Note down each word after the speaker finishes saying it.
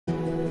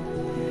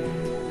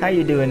How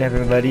you doing,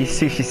 everybody?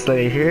 Sushi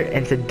Slayer here,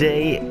 and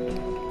today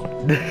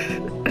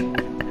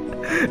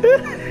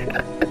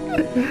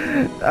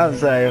I'm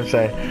sorry.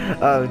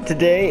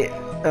 Today,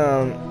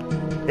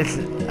 it's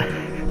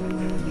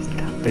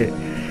stop it.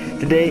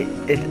 Today,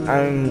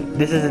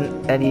 this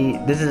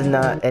is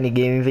not any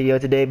gaming video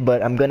today,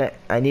 but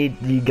I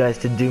need you guys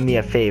to do me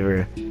a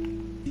favor.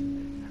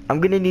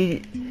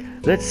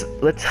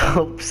 Let's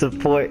help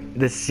support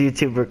this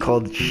YouTuber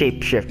called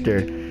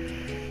Shapeshifter.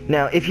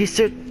 Now, if you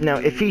search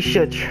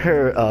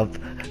her up,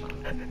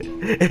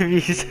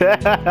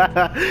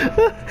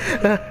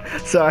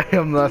 sorry,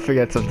 I'm laughing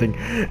at something.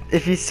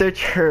 If you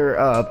search her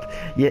up,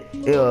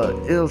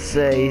 it'll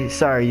say,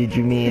 sorry, did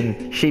you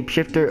mean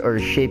Shapeshifter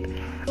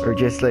or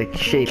just like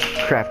Shape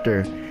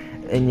Crafter?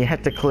 And you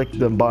have to click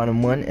the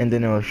bottom one, and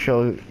then it'll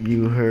show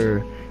you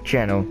her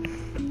channel.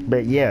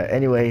 But yeah,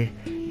 anyway,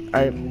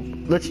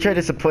 let's try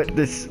to support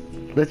this.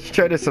 Let's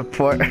try to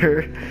support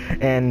her,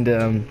 and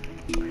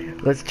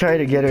let's try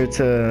to get her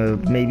to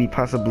maybe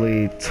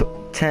possibly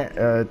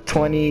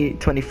 20,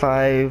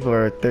 25,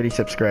 or 30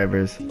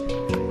 subscribers.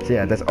 So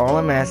yeah, that's all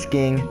I'm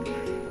asking.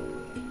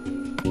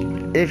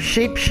 If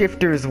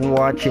Shapeshifter is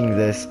watching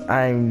this,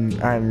 I'm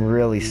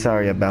really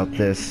sorry about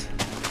this.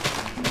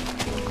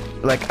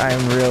 Like,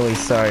 I'm really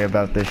sorry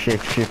about this,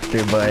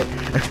 Shapeshifter,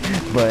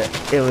 but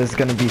it was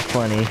gonna be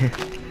funny.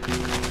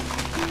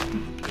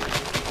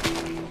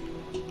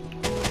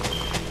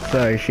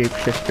 Sorry,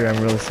 Shapeshifter,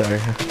 I'm really sorry.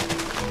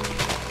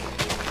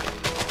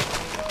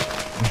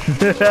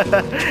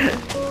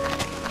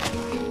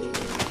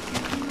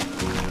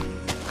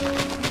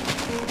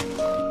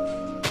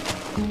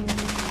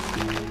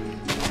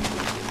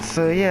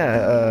 So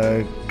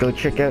yeah, go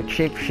check out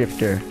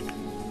Shapeshifter.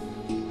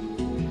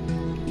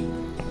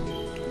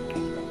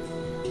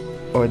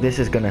 Or this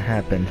is gonna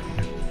happen.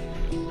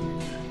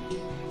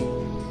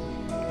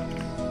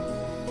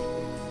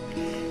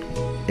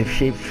 If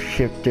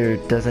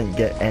Shapeshifter doesn't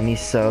get any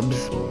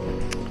subs,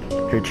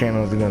 her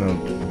channel is gonna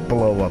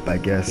blow up, I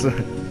guess.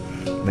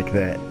 Like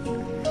that.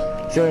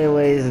 So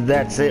anyways,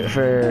 that's it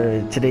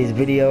for today's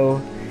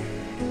video.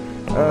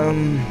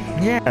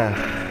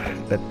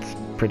 Yeah, that's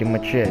pretty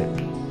much it.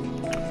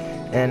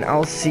 And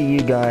I'll see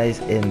you guys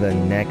in the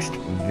next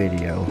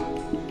video.